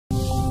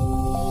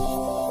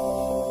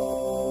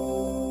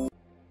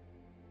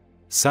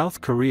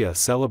South Korea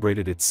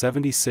celebrated its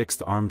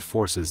 76th Armed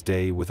Forces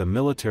Day with a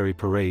military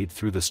parade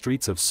through the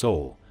streets of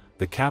Seoul,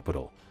 the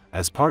capital,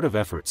 as part of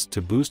efforts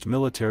to boost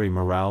military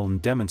morale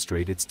and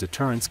demonstrate its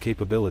deterrence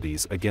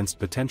capabilities against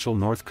potential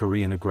North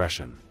Korean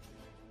aggression.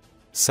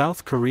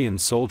 South Korean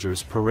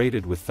soldiers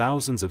paraded with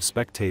thousands of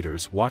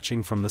spectators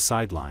watching from the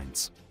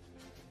sidelines.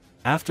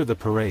 After the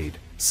parade,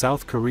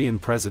 South Korean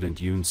President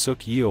Yoon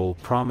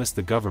Suk-yeol promised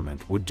the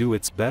government would do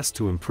its best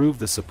to improve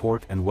the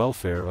support and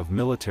welfare of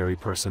military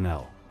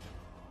personnel.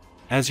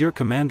 "As your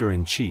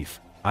commander-in-chief,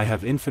 I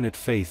have infinite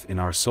faith in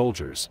our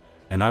soldiers,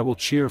 and I will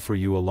cheer for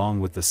you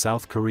along with the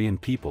South Korean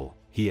people,"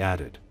 he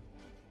added.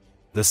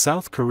 The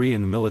South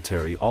Korean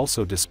military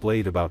also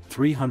displayed about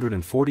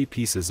 340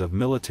 pieces of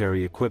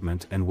military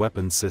equipment and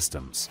weapons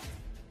systems.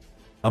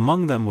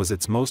 Among them was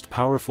its most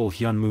powerful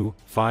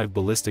Hyunmoo-5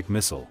 ballistic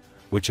missile,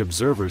 which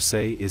observers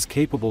say is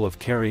capable of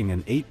carrying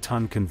an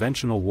 8-ton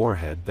conventional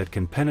warhead that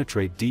can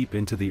penetrate deep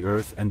into the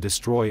earth and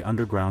destroy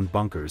underground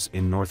bunkers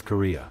in North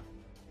Korea.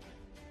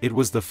 It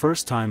was the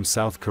first time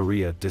South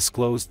Korea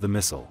disclosed the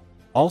missile.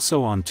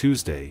 Also on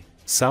Tuesday,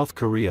 South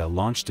Korea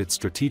launched its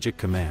Strategic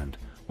Command,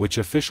 which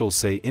officials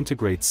say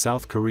integrates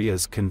South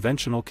Korea's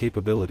conventional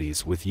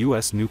capabilities with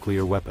U.S.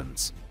 nuclear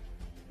weapons.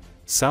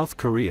 South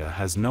Korea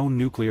has no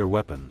nuclear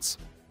weapons.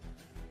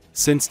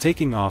 Since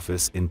taking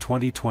office in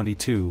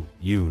 2022,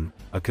 Yoon,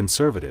 a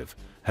conservative,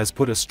 has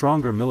put a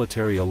stronger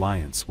military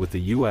alliance with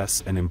the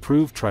U.S. and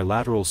improved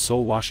trilateral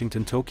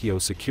Seoul-Washington-Tokyo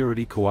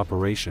security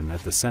cooperation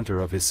at the center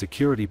of his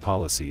security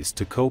policies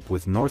to cope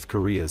with North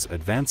Korea's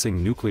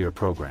advancing nuclear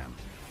program.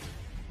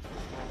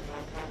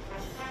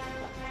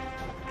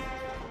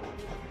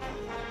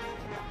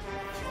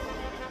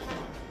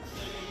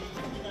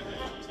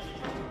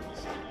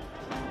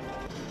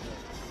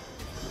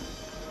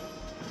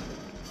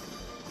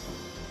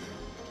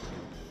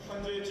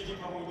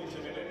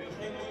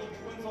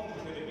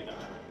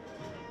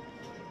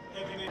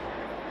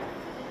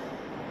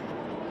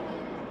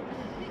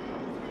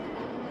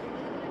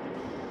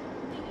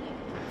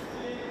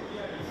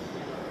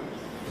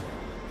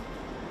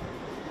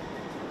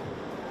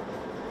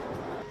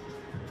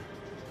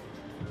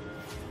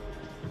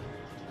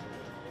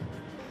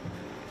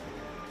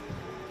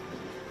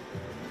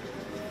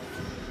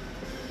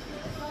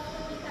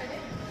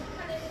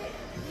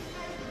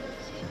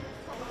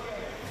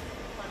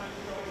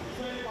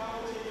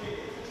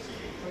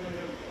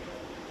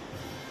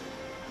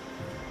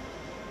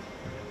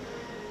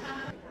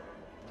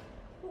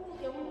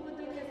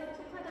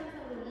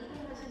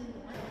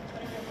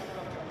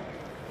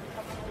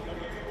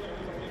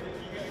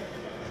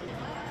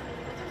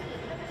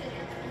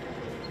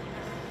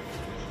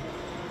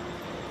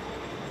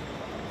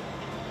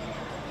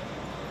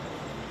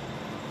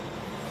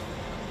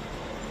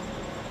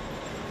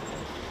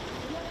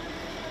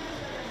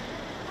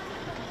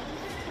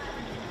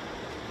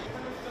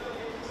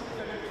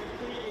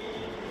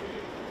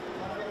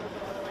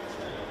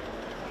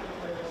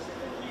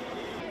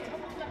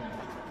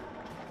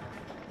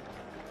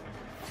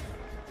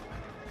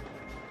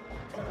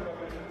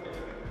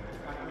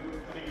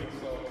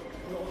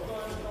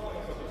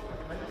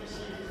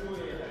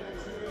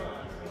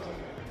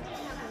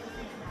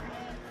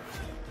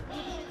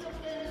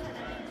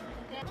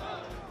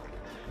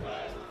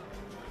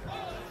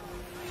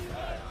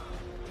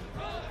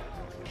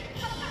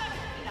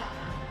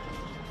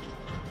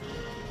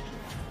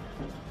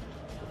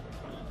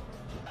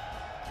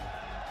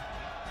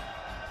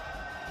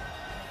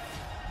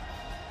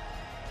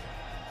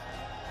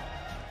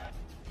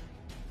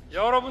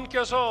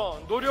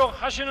 여러분께서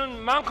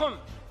노력하시는 만큼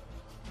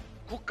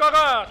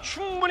국가가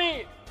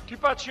충분히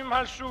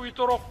뒷받침할 수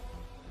있도록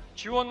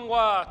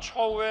지원과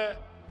처우에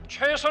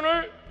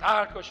최선을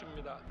다할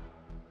것입니다.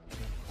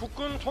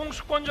 국군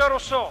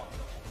통수권자로서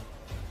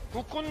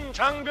국군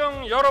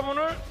장병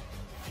여러분을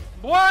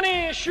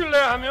무한히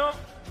신뢰하며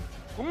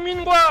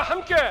국민과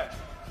함께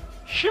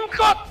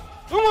힘껏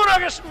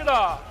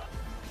응원하겠습니다.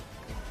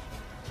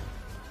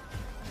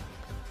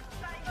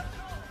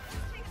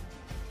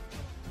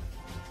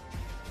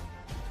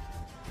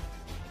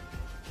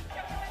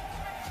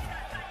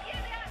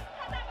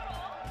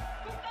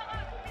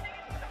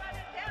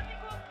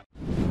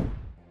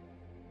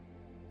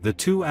 The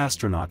two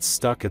astronauts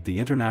stuck at the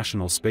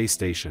International Space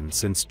Station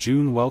since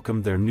June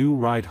welcomed their new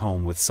ride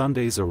home with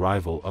Sunday's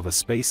arrival of a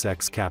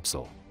SpaceX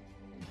capsule.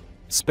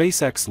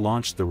 SpaceX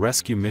launched the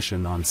rescue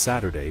mission on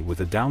Saturday with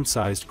a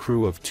downsized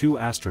crew of 2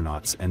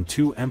 astronauts and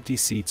 2 empty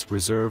seats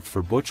reserved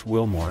for Butch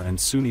Wilmore and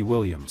Suni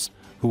Williams,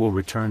 who will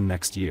return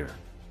next year.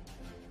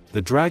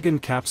 The Dragon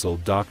capsule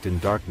docked in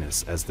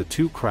darkness as the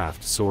 2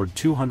 craft soared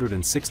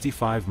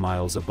 265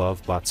 miles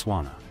above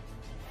Botswana.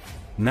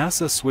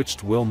 NASA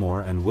switched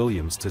Wilmore and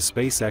Williams to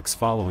SpaceX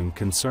following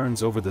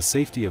concerns over the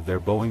safety of their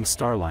Boeing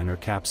Starliner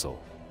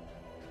capsule.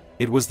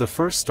 It was the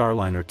first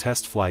Starliner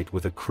test flight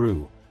with a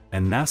crew,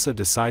 and NASA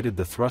decided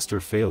the thruster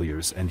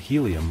failures and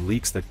helium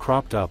leaks that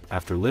cropped up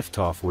after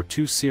liftoff were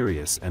too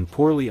serious and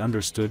poorly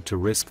understood to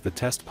risk the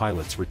test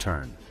pilot's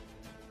return.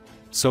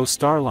 So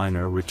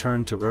Starliner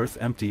returned to Earth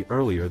empty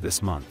earlier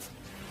this month.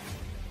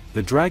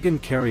 The Dragon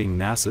carrying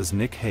NASA's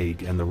Nick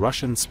Hague and the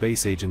Russian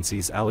space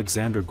agency's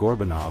Alexander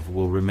Gorbanov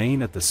will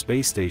remain at the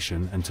space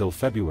station until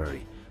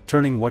February,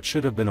 turning what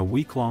should have been a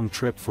week-long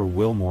trip for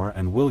Wilmore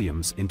and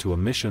Williams into a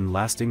mission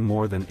lasting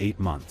more than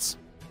 8 months.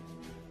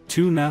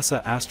 2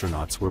 NASA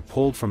astronauts were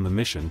pulled from the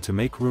mission to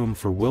make room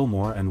for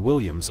Wilmore and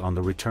Williams on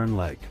the return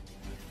leg.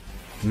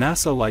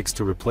 NASA likes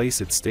to replace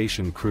its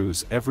station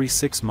crews every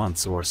 6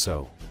 months or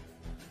so.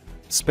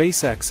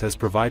 SpaceX has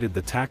provided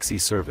the taxi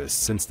service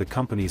since the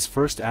company's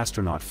first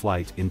astronaut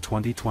flight in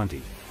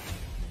 2020.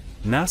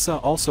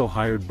 NASA also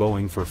hired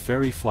Boeing for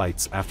ferry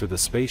flights after the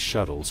space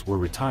shuttles were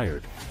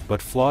retired, but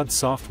flawed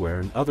software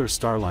and other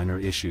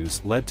Starliner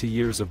issues led to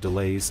years of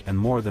delays and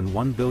more than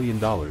 $1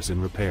 billion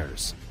in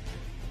repairs.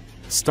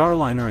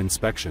 Starliner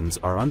inspections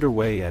are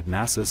underway at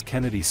NASA's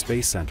Kennedy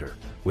Space Center,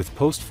 with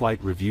post-flight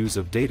reviews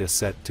of data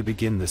set to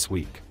begin this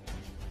week.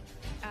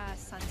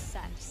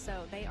 Sunset,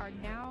 so they are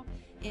now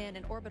in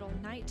an orbital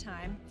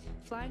nighttime,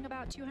 flying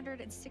about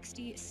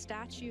 260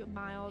 statute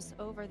miles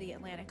over the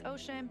Atlantic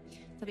Ocean.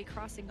 They'll be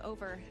crossing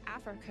over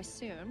Africa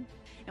soon,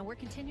 and we're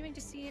continuing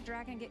to see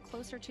Dragon get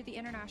closer to the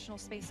International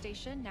Space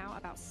Station, now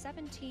about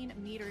 17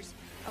 meters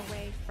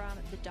away from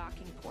the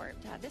docking port.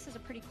 This is a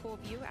pretty cool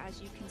view, as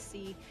you can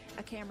see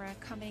a camera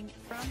coming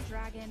from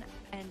Dragon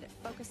and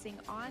focusing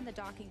on the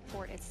docking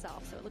port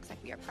itself. So it looks like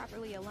we are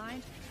properly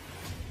aligned,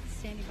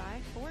 standing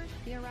by for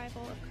the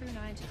arrival of Crew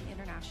 9 to the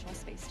International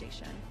Space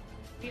Station.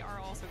 We are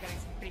also getting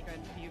some pretty good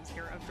views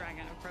here of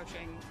Dragon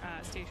approaching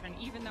station,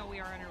 even though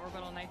we are in an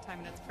orbital nighttime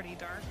and it's pretty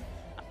dark.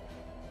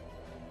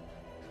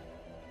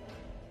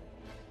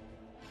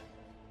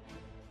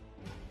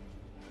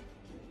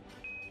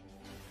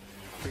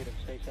 Freedom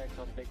SpaceX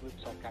on Big Loop,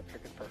 self-capture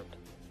confirmed.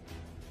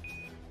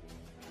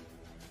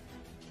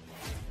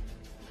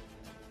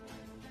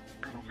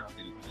 Freedom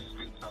copy,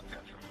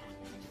 self-capture.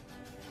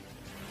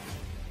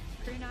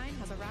 Crew 9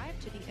 has arrived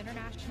to the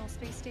International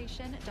Space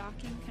Station,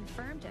 docking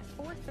confirmed at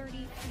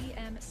 4:30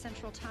 p.m.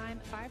 Central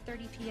Time,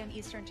 5:30 p.m.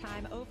 Eastern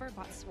Time over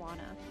Botswana.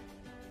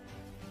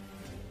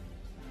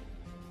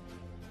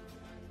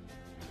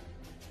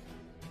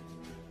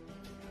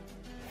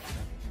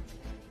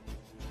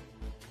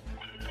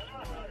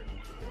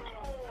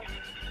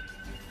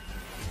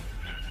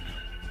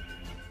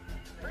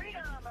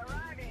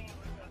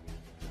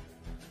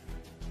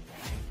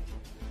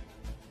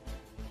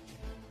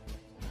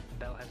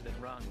 Bell has been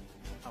rung.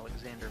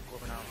 Alexander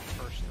Gorbanov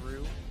first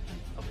through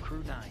of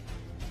Crew 9,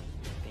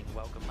 being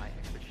welcomed by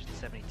Expedition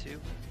 72.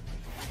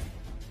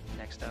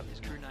 Next up is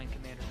Crew 9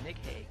 Commander Nick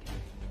Hague.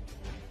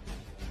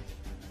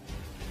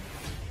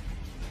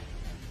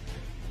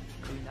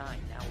 Crew 9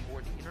 now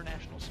aboard the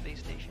International Space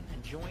Station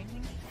and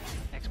joining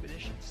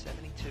Expedition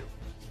 72.